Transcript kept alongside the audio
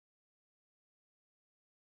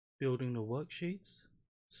Building the worksheets.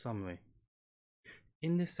 Summary.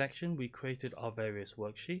 In this section, we created our various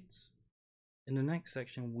worksheets. In the next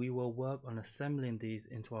section, we will work on assembling these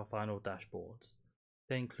into our final dashboards.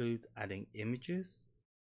 That includes adding images,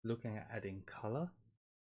 looking at adding color,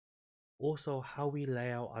 also how we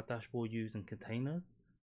lay out our dashboard using containers,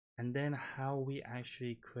 and then how we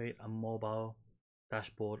actually create a mobile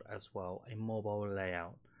dashboard as well, a mobile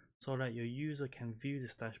layout, so that your user can view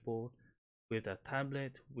this dashboard with a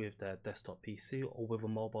tablet, with their desktop PC, or with a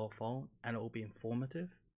mobile phone, and it will be informative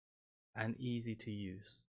and easy to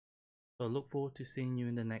use. So look forward to seeing you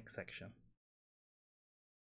in the next section.